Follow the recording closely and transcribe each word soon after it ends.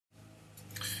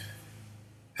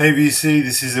Hey VC,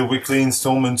 this is a weekly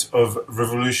installment of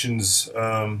Revolutions.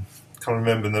 Can't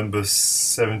remember number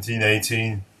 17,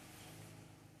 18.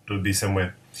 It'll be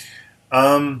somewhere.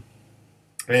 Um,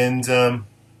 and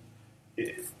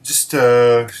just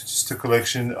a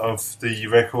collection of the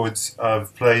records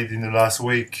I've played in the last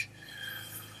week.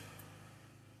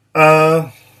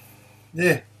 Uh,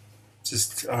 yeah,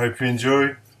 just I hope you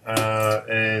enjoy.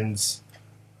 And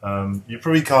you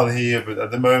probably can't hear, but at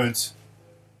the moment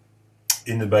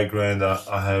in the background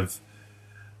I have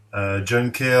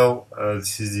John Cale.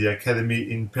 This is the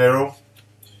Academy in Peril.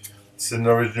 It's an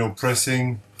original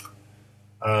pressing.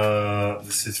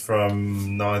 This is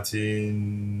from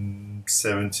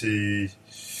 1970.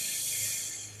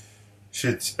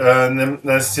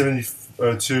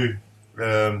 1972.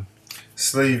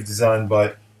 Sleeve designed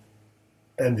by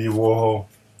Andy Warhol.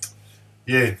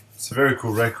 Yeah, it's a very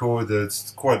cool record. It's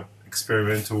quite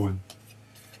experimental and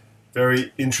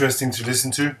very interesting to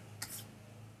listen to.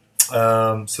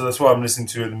 So that's what I'm listening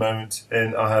to at the moment,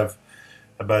 and I have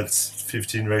about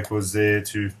 15 records there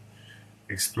to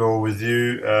explore with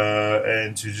you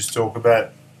and to just talk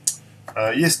about.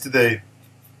 Yesterday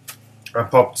I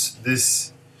popped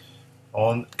this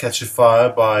on Catch a Fire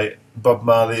by Bob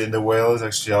Marley and the Wailers.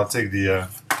 Actually, I'll take the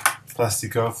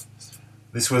plastic off.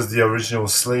 This was the original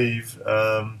sleeve,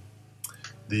 the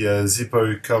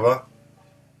Zippo cover.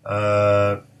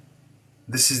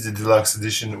 This is the deluxe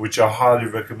edition, which I highly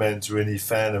recommend to any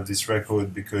fan of this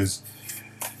record because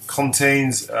it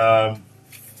contains two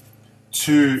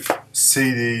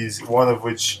CDs, one of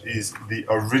which is the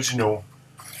original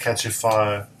Catch a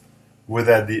Fire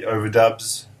without the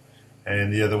overdubs,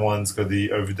 and the other one's got the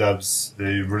overdubs,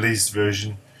 the released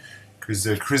version, because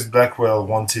Chris Blackwell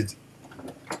wanted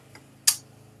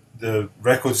the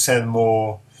record to sound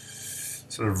more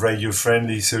sort of radio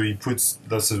friendly, so he puts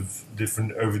lots of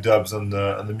different overdubs on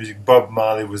the music. Bob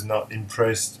Marley was not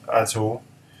impressed at all.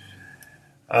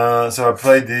 So I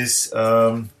played this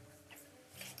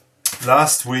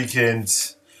last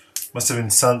weekend. Must have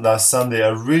been last Sunday.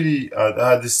 I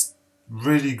had this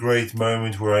really great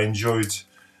moment where I enjoyed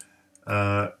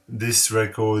this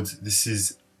record. This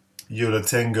is Yo La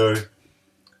Tengo,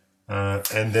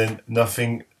 and then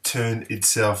Nothing Turned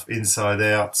Itself Inside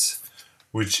Out,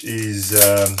 which is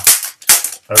a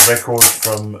record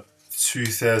from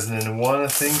 2001, I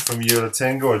think, from Yo La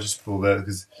Tengo. I just pulled that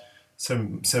because so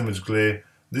much glare.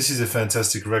 This is a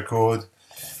fantastic record,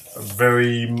 a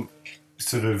very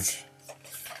sort of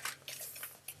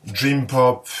dream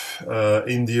pop,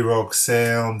 indie rock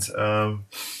sound,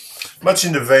 much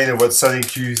in the vein of what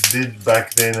Sonic Youth did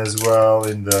back then as well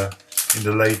in the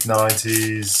late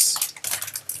 90s.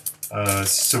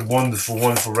 It's a wonderful,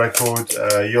 wonderful record.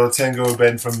 Yo La Tengo, a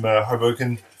band from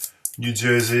Hoboken, New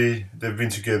Jersey. They've been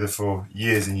together for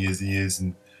years and years and years,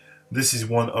 and this is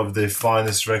one of their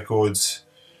finest records.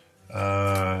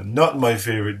 Not my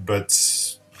favorite, but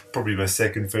probably my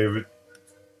second favorite.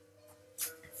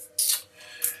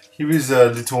 Here is a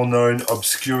little known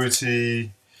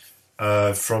obscurity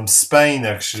from Spain,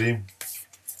 actually.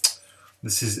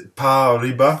 This is Pa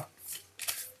Arriba.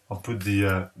 I'll put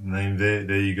the name there.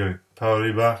 There you go, Pa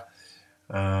Arriba.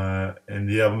 And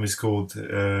the album is called Yo,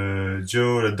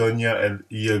 La Doña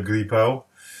y el Gripao.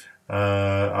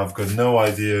 I've got no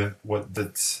idea what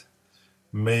that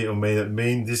may or may not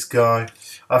mean. This guy,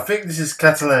 I think this is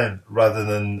Catalan rather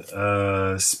than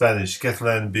Spanish.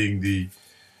 Catalan being the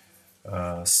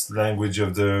language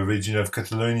of the region of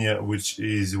Catalonia, which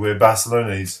is where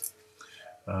Barcelona is.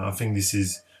 I think this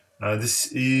is a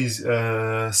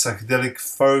psychedelic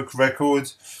folk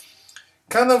record,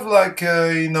 kind of like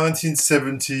a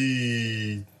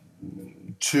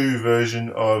 1972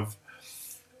 version of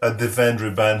a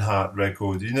Devendra Banhart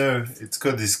record. You know, it's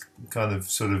got this kind of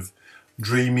sort of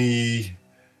dreamy,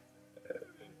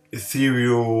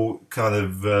 ethereal kind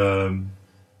of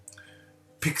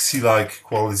pixie-like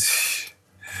quality.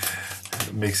 If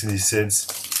it makes any sense.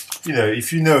 You know,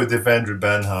 if you know Devendra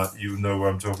Banhart, you know what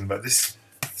I'm talking about. This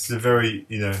is a very,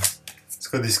 you know, it's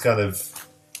got this kind of,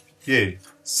 yeah,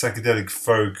 psychedelic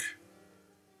folk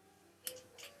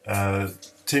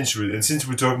tinge to it. And since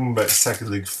we're talking about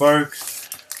psychedelic folk,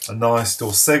 a nice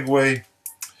little segue.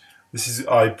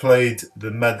 I played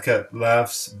the Madcap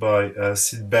Laughs by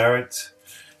Syd Barrett.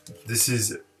 This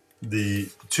is the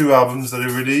two albums that he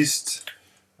released.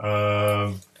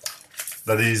 That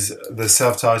is the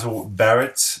self-titled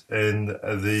Barrett and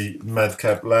the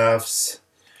Madcap Laughs.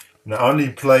 And I only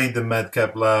played the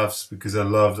Madcap Laughs because I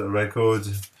love that record.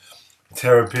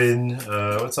 Terrapin,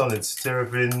 what's on it?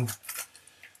 Terrapin,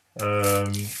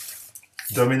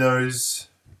 Dominoes,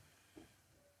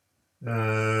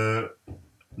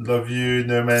 Love You,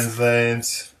 No Man's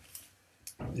Land,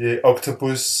 Yeah,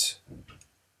 Octopus.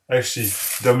 Actually,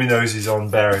 Dominoes is on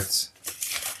Barrett,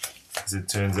 as it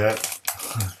turns out.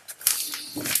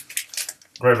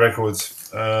 Great records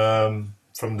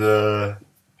from the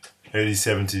early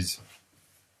 70s.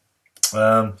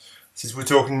 Since we're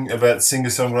talking about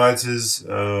singer-songwriters,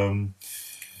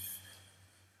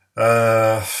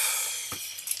 I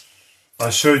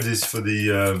showed this for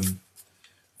the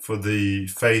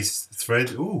face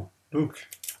thread. Ooh, look!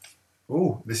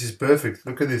 Ooh, this is perfect.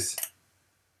 Look at this.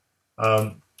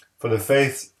 For the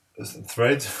face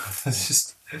thread,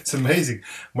 it's amazing.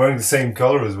 I'm wearing the same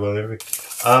color as well.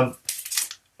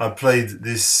 I played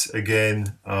this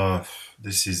again.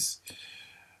 This is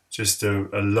just a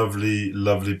lovely,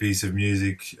 lovely piece of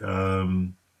music.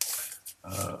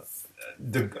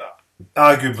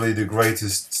 Arguably the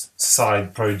greatest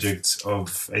side project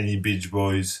of any Beach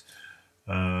Boys.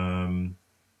 Amazing,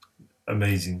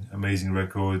 amazing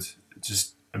record.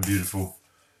 Just a beautiful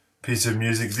piece of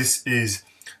music. This is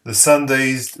the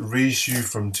Sundays reissue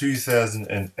from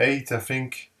 2008, I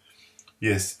think.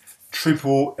 Yes,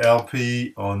 triple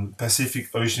LP on Pacific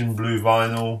Ocean Blue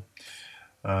vinyl.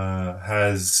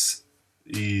 Has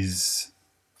his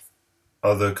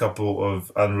other couple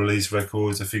of unreleased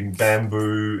records, I think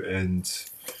Bamboo and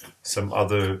some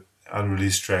other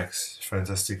unreleased tracks.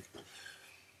 Fantastic.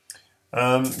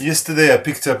 Yesterday I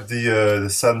picked up the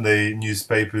Sunday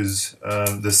newspapers,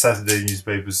 the Saturday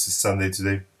newspapers, Sunday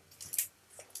Today,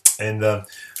 and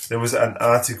there was an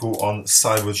article on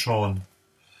Cybertron,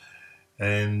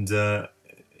 and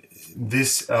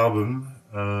this album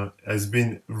has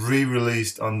been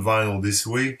re-released on vinyl this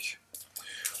week.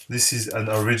 This is an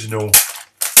original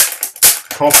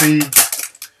copy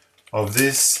of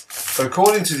this.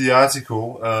 According to the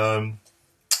article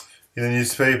in the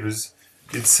newspapers,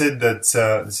 it said that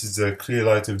this is a Clear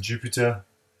Light of Jupiter,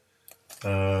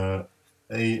 a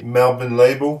Melbourne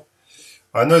label.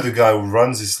 I know the guy who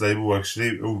runs this label,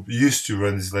 actually, who used to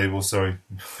run this label, sorry,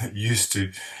 used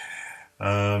to.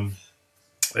 And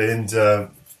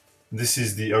this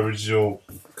is the original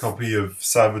copy of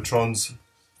Cybertron's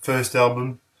first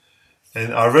album.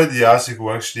 And I read the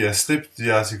article, actually, I slipped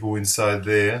the article inside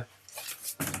there.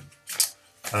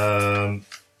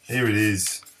 Here it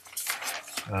is.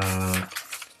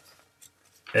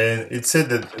 And it said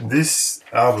that this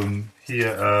album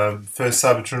here, first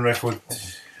Cybertron record,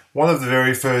 one of the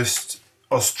very first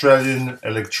Australian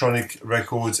electronic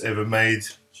records ever made.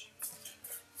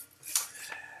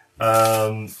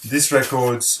 This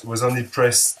record was only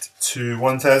pressed to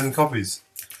 1,000 copies,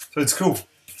 so it's cool.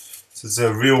 So it's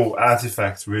a real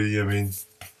artifact, really. I mean,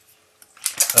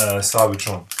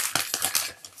 Cybertron.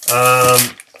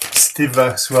 Steve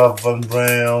Maxwell Von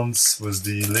Browns was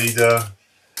the leader,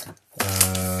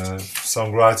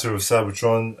 songwriter of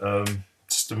Cybertron.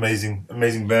 Just amazing,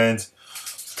 amazing band.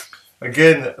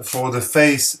 Again, for the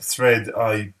face thread,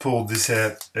 I pulled this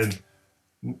out, and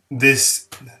this.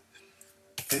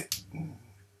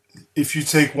 If you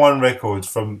take one record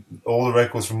from all the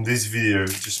records from this video,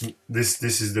 just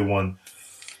this is the one.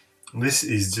 This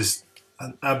is just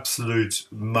an absolute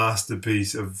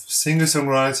masterpiece of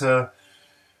singer-songwriter,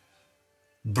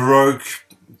 baroque,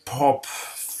 pop,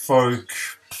 folk.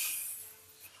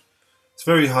 It's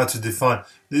very hard to define.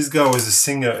 This guy was a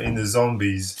singer in the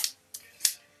Zombies,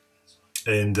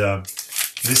 and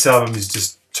this album is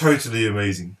just totally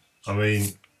amazing. I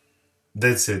mean,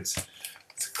 that's it.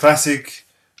 It's a classic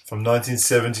from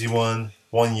 1971,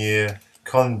 1 year,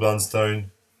 Colin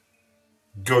Blunstone.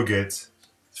 Go get.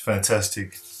 It's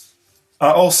fantastic.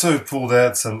 I also pulled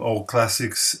out some old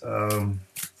classics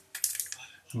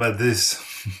about this.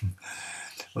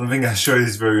 I don't think I show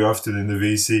this very often in the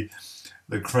VC.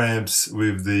 The Cramps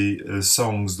with the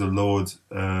songs the Lord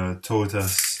taught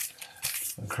us.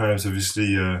 The Cramps,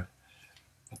 obviously,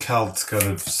 cult kind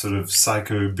of sort of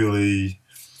psychobilly,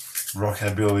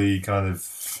 rockabilly kind of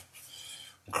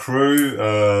crew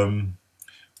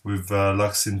with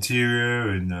Lux Interior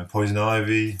and Poison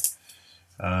Ivy.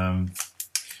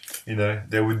 You know,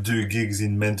 they would do gigs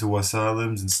in mental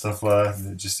asylums and stuff like that.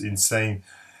 They're just insane.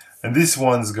 And this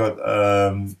one's got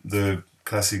the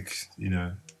classic, you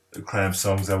know, Cramp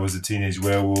songs. I Was a Teenage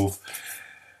Werewolf,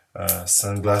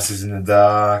 Sunglasses in the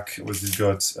Dark. What's it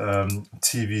got?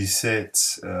 TV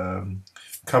Set,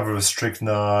 cover of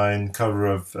Strychnine, cover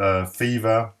of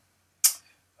Fever.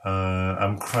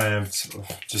 I'm Cramped.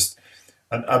 Just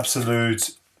an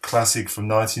absolute classic from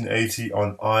 1980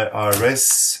 on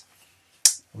IRS,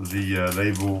 the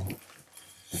label,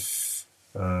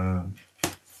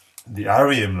 the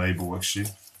REM label, actually.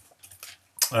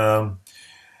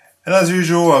 And as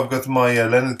usual, I've got my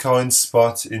Leonard Cohen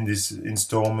spot in this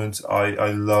installment.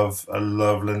 I love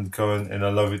Leonard Cohen, and I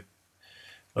love it.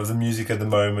 Love the music at the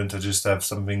moment. I just have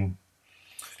something.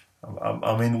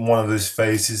 I'm in one of those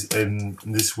phases, and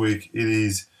this week it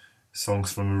is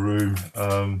Songs from a Room,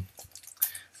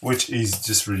 which is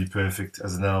just really perfect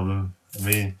as an album. I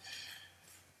mean,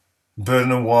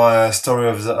 Burden and Wire, Story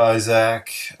of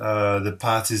Isaac, The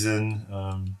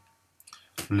Partisan,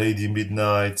 Lady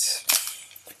Midnight.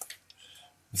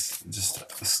 It's just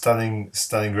a stunning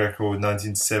record,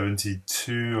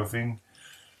 1972, I think.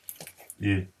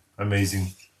 Yeah, amazing.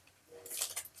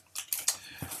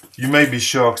 You may be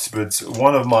shocked, but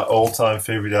one of my all-time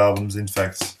favorite albums, in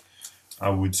fact, I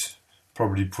would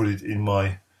probably put it in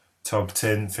my top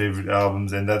 10 favorite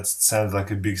albums, and that sounds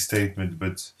like a big statement,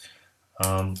 but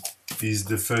is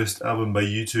the first album by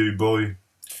U2, Boy.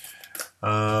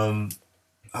 I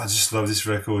just love this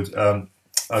record. I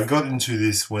got into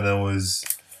this when I was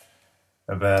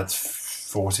about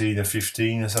 14 or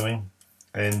 15 or something,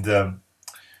 and it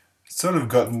sort of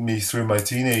got me through my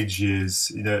teenage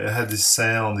years. You know, it had this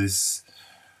sound, this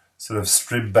sort of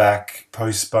stripped back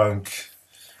post-punk,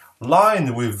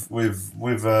 lined with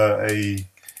an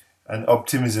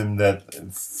optimism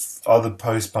that other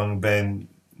post-punk band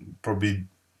probably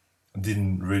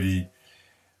didn't really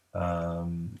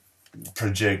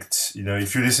project. You know,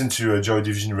 if you listen to a Joy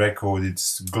Division record,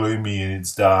 it's gloomy and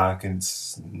it's dark, and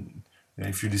it's,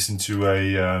 if you listen to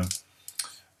a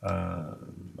I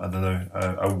don't know,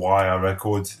 a Wire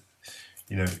record,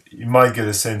 you know, you might get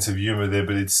a sense of humor there,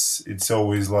 but it's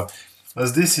always like,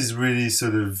 as this is really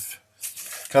sort of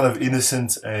kind of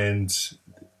innocent, and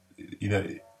you know,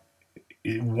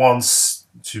 it wants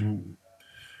to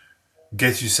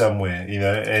get you somewhere, you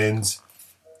know, and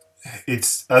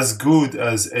it's as good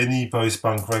as any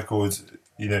post-punk record,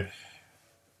 you know.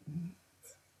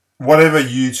 Whatever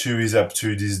U2 is up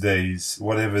to these days,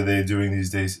 whatever they're doing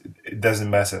these days, it doesn't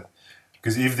matter.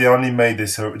 Because if they only made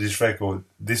this record,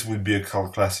 this would be a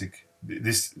cult classic.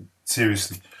 This,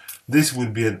 seriously, this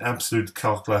would be an absolute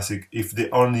cult classic. If they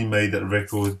only made that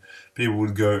record, people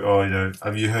would go, oh, you know,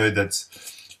 have you heard that,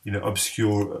 you know,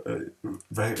 obscure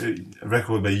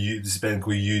record by this band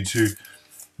called U2?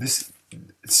 This,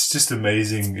 it's just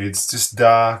amazing. It's just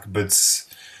dark, but,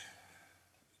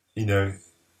 you know,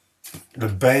 the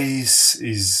bass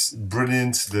is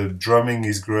brilliant, the drumming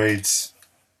is great.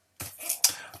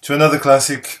 To another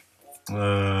classic,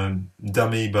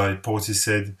 Dummy by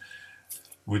Portishead,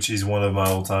 which is one of my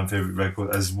all-time favorite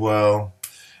records as well.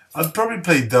 I'd probably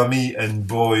play Dummy and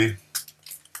Boy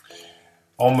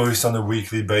almost on a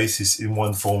weekly basis in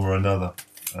one form or another.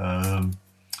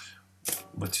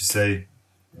 What you say,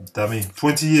 Dummy,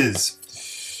 20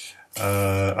 years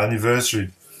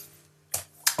anniversary.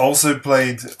 Also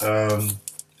played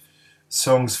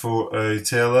Songs for a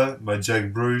Tailor by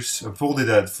Jack Bruce. I pulled it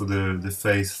out for the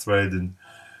Faith thread and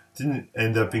didn't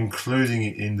end up including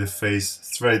it in the Faith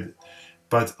thread,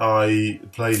 but I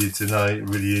played it and I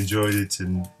really enjoyed it,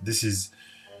 and this is,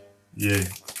 yeah,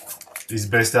 his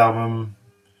best album.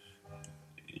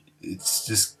 It's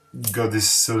just got this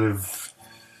sort of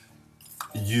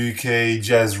UK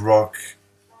jazz rock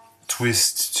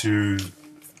twist to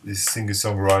this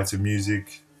singer-songwriter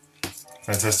music.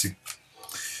 Fantastic.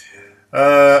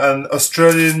 An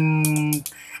Australian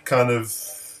kind of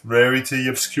rarity,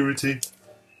 obscurity.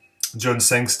 John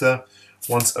Sangster,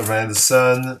 Once Around the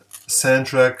Sun,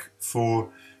 soundtrack for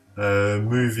a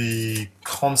movie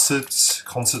concert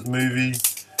movie,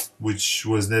 which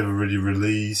was never really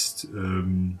released.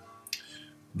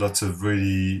 Lots of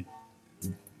really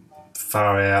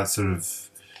far out, sort of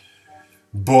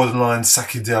borderline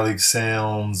psychedelic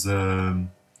sounds.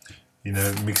 You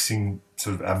know, mixing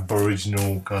sort of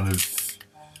Aboriginal kind of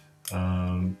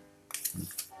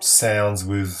sounds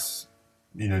with,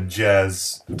 you know,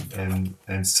 jazz and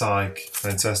psych.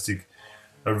 Fantastic.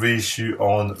 A reissue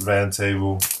on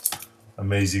Roundtable,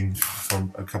 amazing,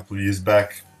 from a couple of years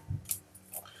back.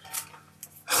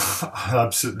 I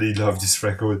absolutely love this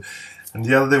record. And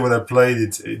the other day when I played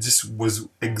it, it just was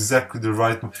exactly the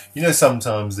right. You know,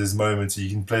 sometimes there's moments you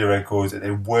can play records and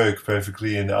they work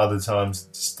perfectly, and other times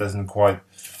it just doesn't quite.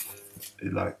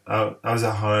 Like, I was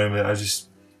at home and I just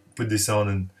put this on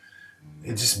and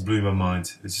it just blew my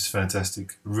mind. It's just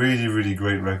fantastic. Really, really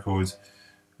great record.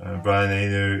 Brian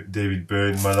Eno, David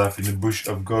Byrne, My Life in the Bush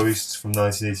of Ghosts from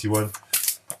 1981.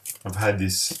 I've had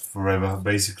this forever,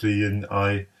 basically, and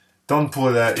I don't pull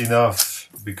it out enough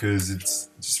because it's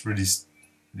just really,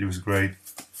 it was great.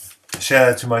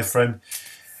 Shout out to my friend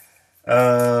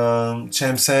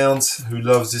Champ Sounds, who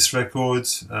loves this record.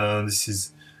 This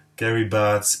is Gary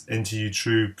Bart's NTU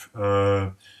Troop,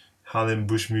 Harlem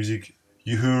Bush Music,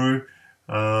 Uhuru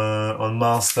on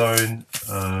Milestone,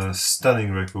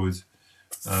 stunning record.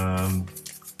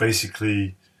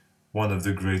 Basically one of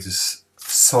the greatest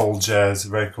soul jazz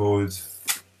records,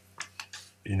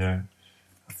 you know,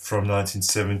 from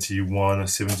 1971 or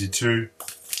 72.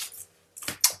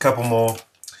 A couple more.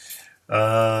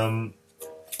 I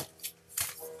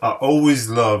always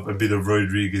love a bit of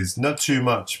Rodriguez, not too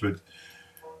much, but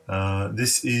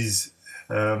this is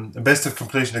a best of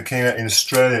compilation that came out in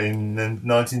Australia in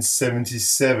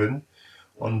 1977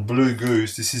 on Blue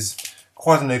Goose. This is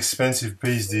quite an expensive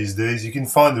piece these days. You can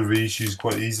find the reissues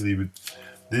quite easily, but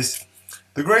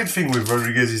the great thing with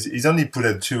Rodriguez is he's only put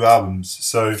out 2 albums,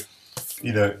 so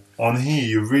you know, on here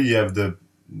you really have the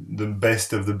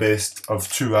best of the best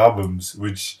of 2 albums,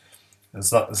 which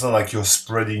it's not like you're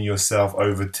spreading yourself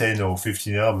over 10 or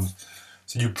 15 albums.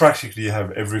 So you practically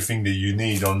have everything that you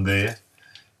need on there,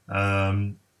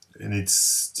 and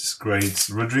it's just great.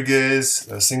 Rodriguez,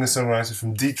 a singer-songwriter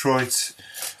from Detroit,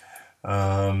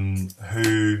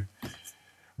 who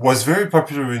was very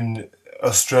popular in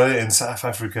Australia and South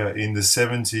Africa in the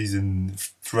 70s and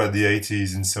throughout the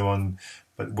 80s and so on,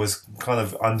 but was kind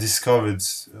of undiscovered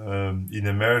in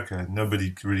America.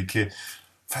 Nobody really cared.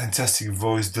 Fantastic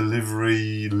voice,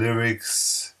 delivery,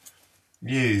 lyrics.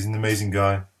 Yeah, he's an amazing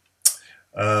guy.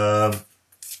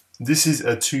 This is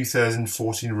a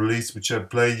 2014 release which I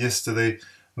played yesterday.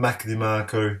 Mac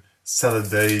DeMarco,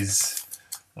 Salad Days.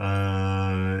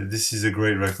 This is a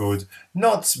great record.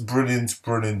 Not brilliant,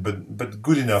 but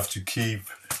good enough to keep.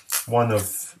 One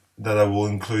of that I will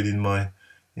include in my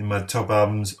top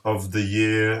albums of the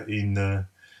year in a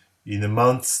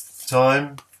month's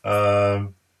time.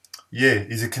 Yeah,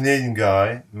 he's a Canadian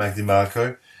guy, Mac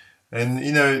DeMarco, and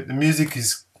you know the music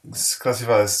is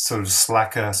classified as sort of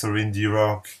slacker, sort of indie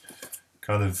rock,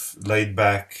 kind of laid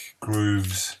back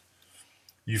grooves.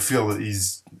 You feel that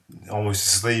he's almost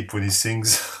asleep when he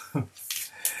sings.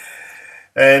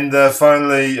 And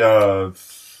finally,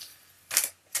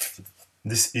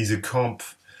 this is a comp,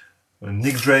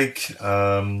 Nick Drake,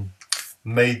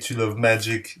 Made to Love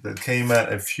Magic, that came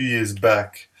out a few years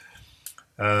back.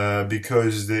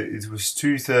 Because it was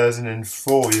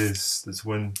 2004, yes, that's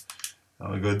when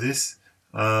I got this.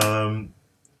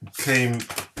 Came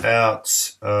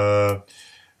out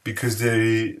because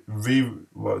they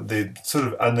sort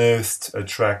of unearthed a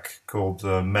track called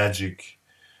Magic,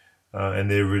 and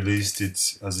they released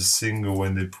it as a single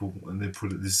when they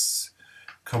put this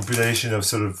compilation of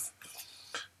sort of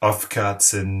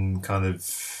offcuts and kind of,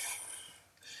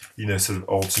 you know, sort of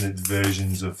alternate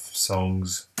versions of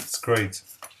songs. It's great.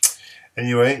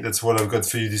 Anyway, that's what I've got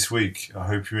for you this week. I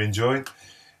hope you enjoy,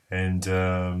 and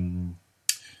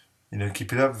you know,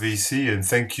 keep it up, VC, and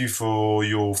thank you for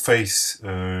your face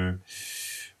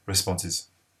responses.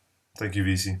 Thank you,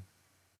 VC.